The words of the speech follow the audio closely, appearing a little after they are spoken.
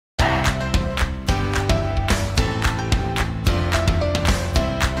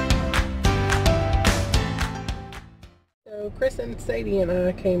Chris and Sadie and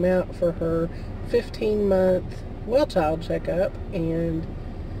I came out for her 15-month well child checkup, and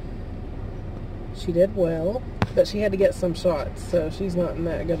she did well, but she had to get some shots, so she's not in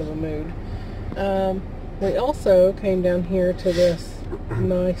that good of a mood. We also came down here to this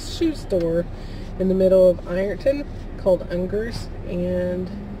nice shoe store in the middle of Ironton called Unger's, and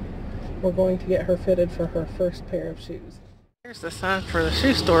we're going to get her fitted for her first pair of shoes. Here's the sign for the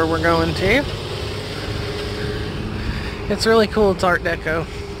shoe store we're going to. It's really cool. It's Art Deco.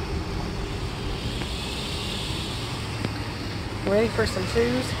 Ready for some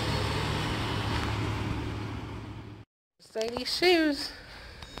shoes? Sadie's shoes.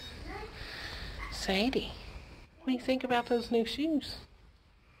 Sadie, what do you think about those new shoes?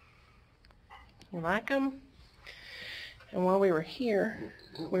 You like them? And while we were here,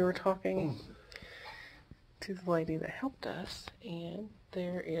 we were talking to the lady that helped us, and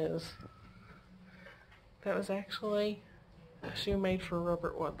that was actually a shoe made for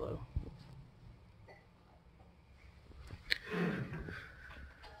Robert Wadlow.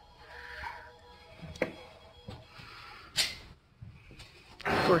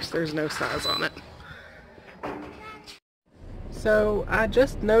 Of course, there's no size on it. So I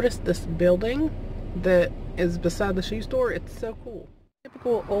just noticed this building that is beside the shoe store. It's so cool.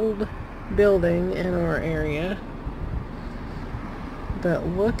 Typical old building in our area. But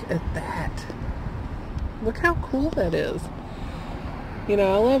look at that. Look how cool that is. You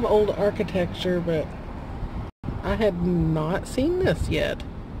know, I love old architecture, but I had not seen this yet.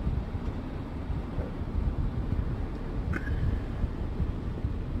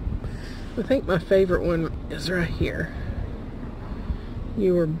 I think my favorite one is right here.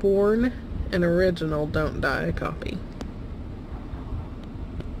 You were born an original, don't die a copy.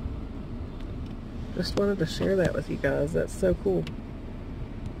 Just wanted to share that with you guys. That's so cool.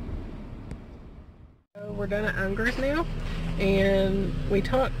 So we're done at Unger's now, and we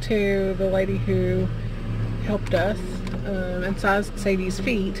talked to the lady who helped us and sized Sadie's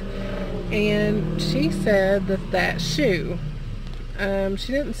feet, and she said that that shoe,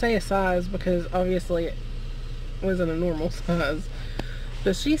 she didn't say a size because obviously it wasn't a normal size,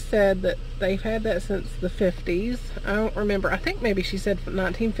 but she said that they've had that since the 50s. I don't remember. I think maybe she said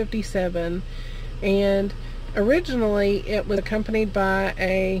 1957, and originally it was accompanied by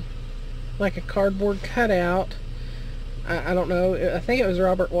a cardboard cutout. I don't know. I think it was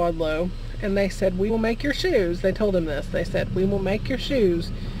Robert Wadlow, and they said, "We will make your shoes." They told him this. They said, "We will make your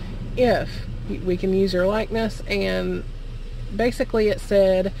shoes if we can use your likeness," and basically it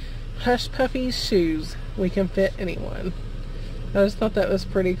said, "Hush Puppies shoes. We can fit anyone." I just thought that was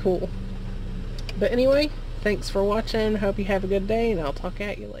pretty cool. But anyway, thanks for watching. Hope you have a good day, and I'll talk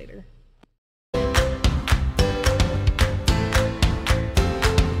at you later.